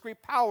healing and there's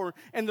great power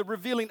in the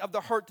revealing of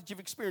the hurt that you've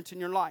experienced in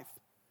your life.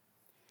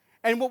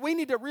 And what we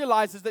need to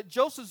realize is that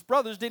Joseph's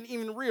brothers didn't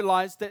even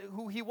realize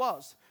who he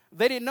was.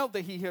 They didn't know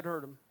that he had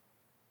hurt them.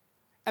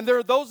 And there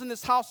are those in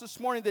this house this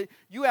morning that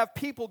you have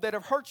people that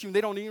have hurt you and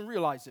they don't even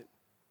realize it.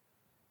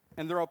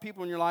 And there are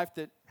people in your life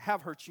that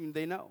have hurt you and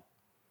they know.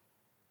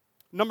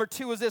 Number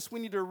 2 is this: we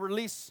need to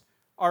release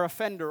our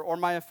offender or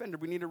my offender.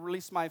 We need to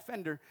release my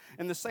offender.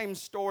 In the same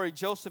story,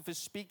 Joseph is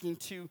speaking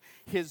to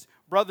his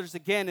brothers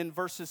again in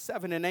verses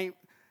 7 and 8.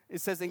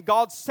 It says, and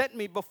God sent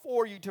me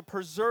before you to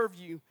preserve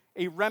you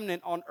a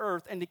remnant on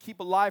earth and to keep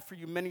alive for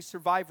you many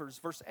survivors.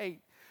 Verse 8.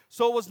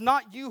 So it was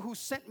not you who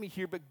sent me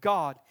here, but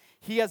God.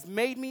 He has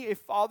made me a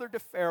father to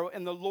Pharaoh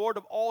and the Lord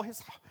of all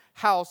his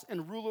house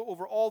and ruler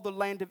over all the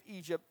land of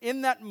Egypt.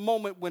 In that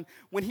moment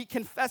when he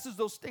confesses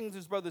those things to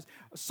his brothers,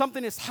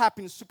 something is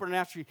happening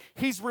supernaturally.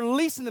 He's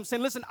releasing them,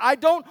 saying, listen, I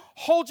don't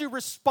hold you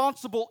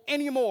responsible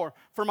anymore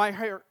for my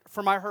hurt,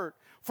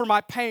 for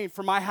my pain,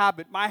 for my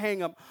habit, my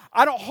hang-up.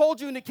 I don't hold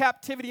you into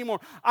captivity anymore.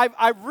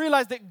 I've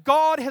realized that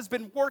God has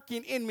been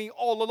working in me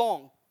all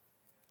along.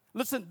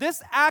 Listen,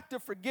 this act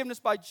of forgiveness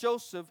by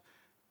Joseph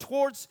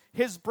towards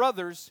his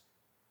brothers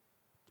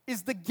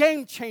is the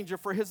game changer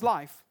for his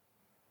life.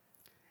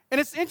 And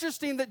it's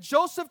interesting that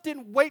Joseph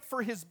didn't wait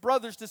for his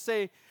brothers to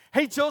say,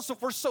 hey,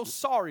 Joseph, we're so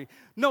sorry.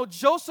 No,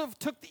 Joseph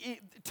took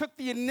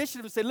the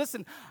initiative and said,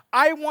 listen,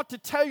 I want to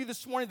tell you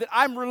this morning that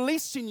I'm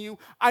releasing you.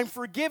 I'm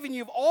forgiving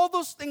you of all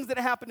those things that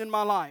happened in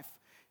my life.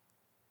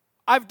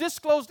 I've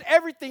disclosed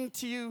everything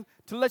to you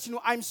to let you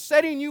know I'm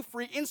setting you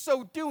free. In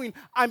so doing,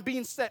 I'm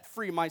being set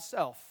free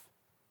myself.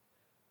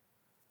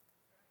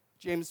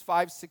 James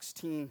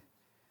 5:16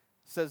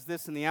 says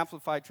this in the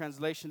Amplified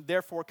Translation,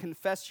 therefore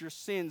confess your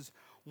sins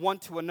one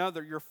to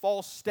another, your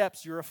false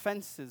steps, your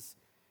offenses,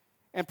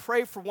 and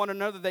pray for one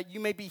another that you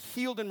may be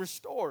healed and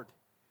restored.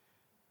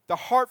 The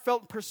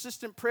heartfelt and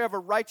persistent prayer of a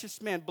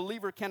righteous man,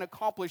 believer, can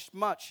accomplish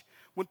much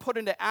when put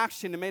into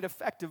action and made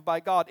effective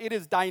by God. It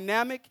is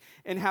dynamic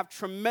and have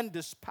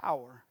tremendous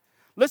power.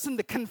 Listen,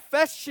 the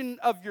confession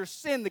of your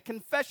sin, the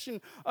confession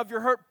of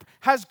your hurt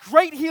has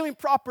great healing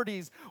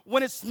properties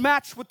when it's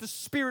matched with the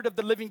Spirit of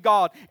the living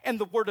God and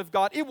the Word of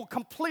God. It will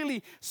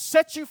completely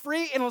set you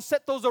free and it will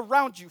set those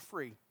around you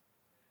free.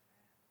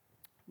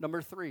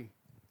 Number 3,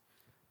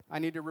 I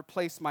need to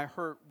replace my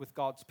hurt with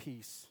God's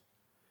peace.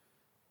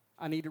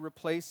 I need to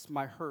replace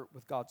my hurt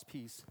with God's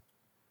peace.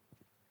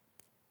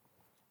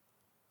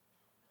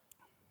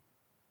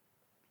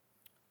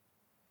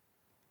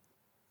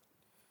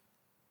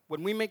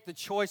 When we make the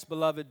choice,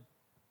 beloved,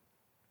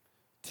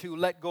 to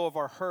let go of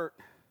our hurt,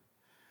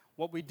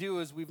 what we do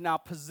is we've now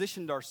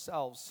positioned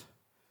ourselves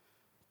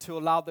to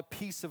allow the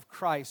peace of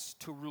Christ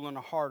to rule in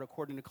our heart,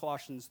 according to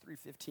Colossians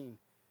 3:15.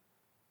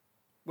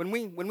 When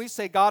we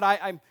say, God,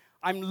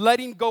 I'm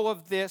letting go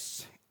of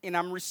this, and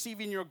I'm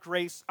receiving your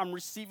grace, I'm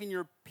receiving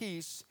your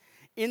peace,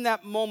 in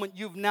that moment,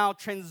 you've now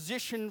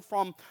transitioned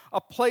from a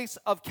place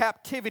of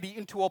captivity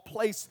into a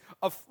place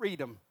of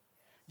freedom.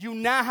 You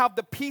now have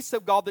the peace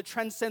of God that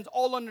transcends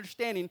all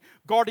understanding,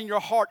 guarding your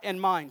heart and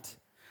mind.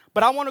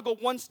 But I want to go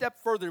one step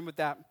further with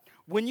that.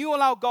 When you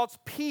allow God's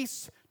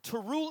peace to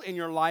rule in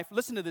your life,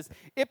 listen to this,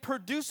 it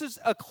produces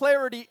a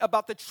clarity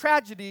about the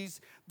tragedies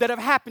that have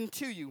happened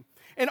to you.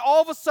 And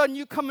all of a sudden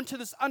you come into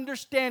this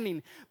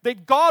understanding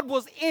that God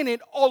was in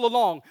it all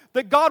along,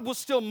 that God was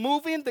still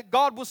moving, that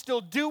God was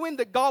still doing,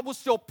 that God was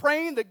still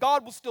praying, that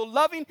God was still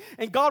loving,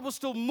 and God was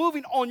still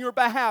moving on your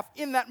behalf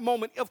in that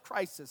moment of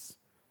crisis.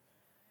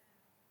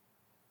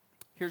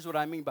 Here's what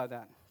I mean by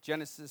that.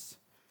 Genesis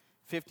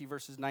 50,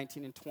 verses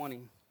 19 and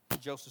 20.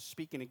 Joseph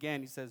speaking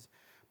again, he says,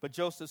 but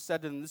Joseph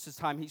said to them, this is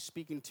time he's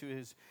speaking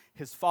to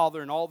his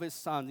father and all of his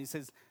sons. He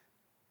says,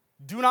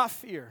 do not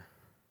fear,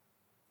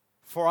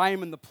 for I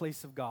am in the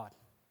place of God.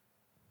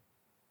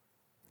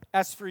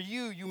 As for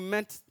you, you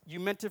meant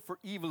it for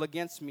evil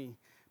against me,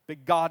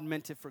 but God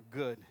meant it for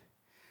good,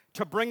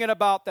 to bring it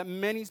about that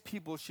many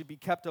people should be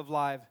kept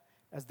alive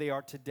as they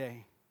are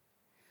today.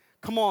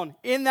 Come on,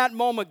 in that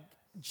moment,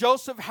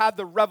 Joseph had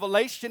the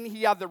revelation,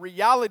 he had the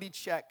reality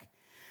check,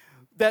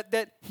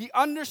 that he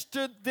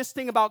understood this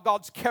thing about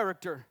God's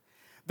character,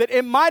 that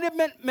it might have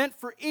meant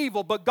for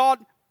evil, but God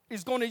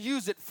is going to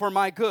use it for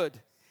my good.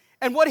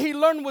 And what he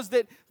learned was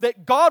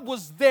that God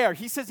was there.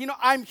 He says,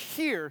 I'm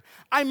here.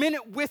 I'm in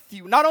it with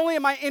you. Not only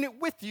am I in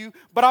it with you,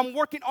 but I'm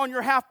working on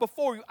your behalf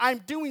before you. I'm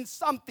doing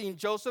something,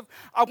 Joseph.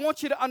 I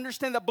want you to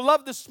understand that.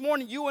 Beloved, this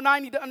morning, you and I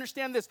need to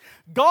understand this.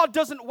 God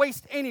doesn't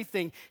waste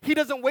anything. He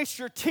doesn't waste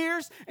your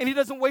tears, and he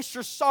doesn't waste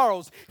your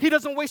sorrows. He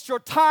doesn't waste your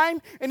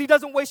time, and he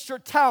doesn't waste your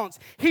talents.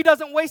 He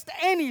doesn't waste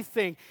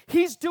anything.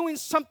 He's doing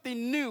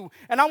something new.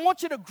 And I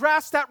want you to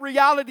grasp that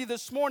reality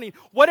this morning.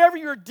 Whatever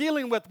you're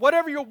dealing with,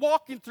 whatever you're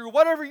walking through,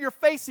 whatever you're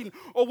facing,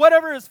 or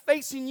whatever is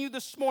facing you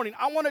this morning,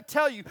 I want to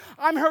tell you,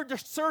 I'm here to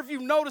serve you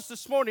notice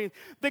this morning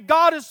that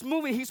God is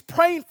moving. He's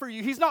praying for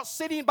you. He's not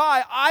sitting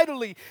by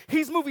idly.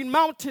 He's moving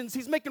mountains.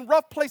 He's making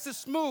rough places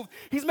smooth.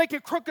 He's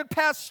making crooked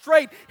paths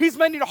straight. He's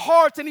mending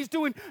hearts, and he's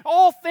doing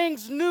all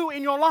things new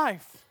in your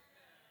life.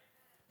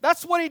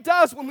 That's what he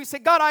does when we say,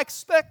 God, I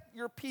expect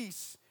your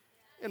peace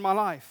in my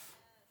life.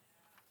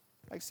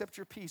 I accept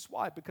your peace.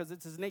 Why? Because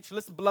it's his nature.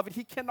 Listen, beloved,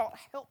 he cannot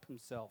help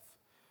himself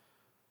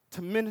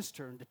to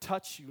minister and to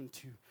touch you and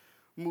to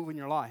move in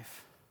your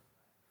life.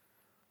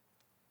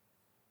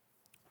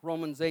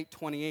 Romans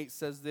 8:28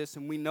 says this,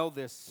 and we know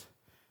this.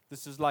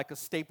 This is like a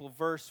staple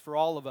verse for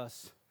all of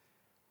us.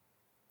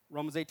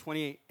 Romans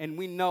 8:28, and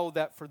we know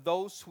that for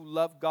those who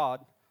love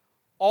God,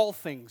 all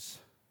things,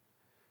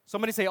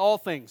 somebody say all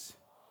things.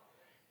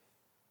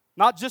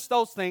 Not just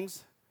those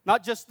things,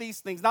 not just these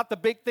things, not the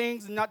big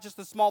things and not just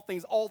the small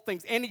things, all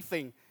things,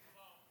 anything,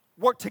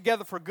 work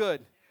together for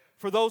good.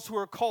 For those who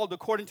are called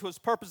according to his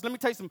purpose. Let me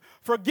tell you something.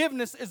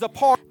 Forgiveness is a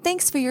part.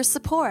 Thanks for your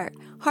support.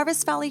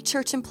 Harvest Valley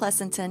Church in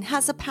Pleasanton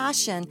has a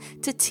passion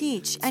to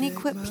teach and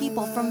equip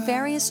people from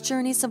various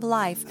journeys of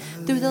life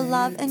through the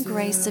love and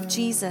grace of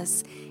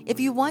Jesus. If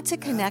you want to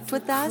connect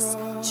with us,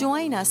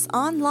 join us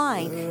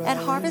online at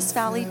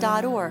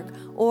harvestvalley.org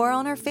or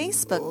on our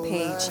Facebook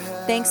page.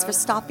 Thanks for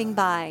stopping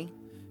by.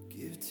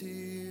 Give to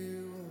you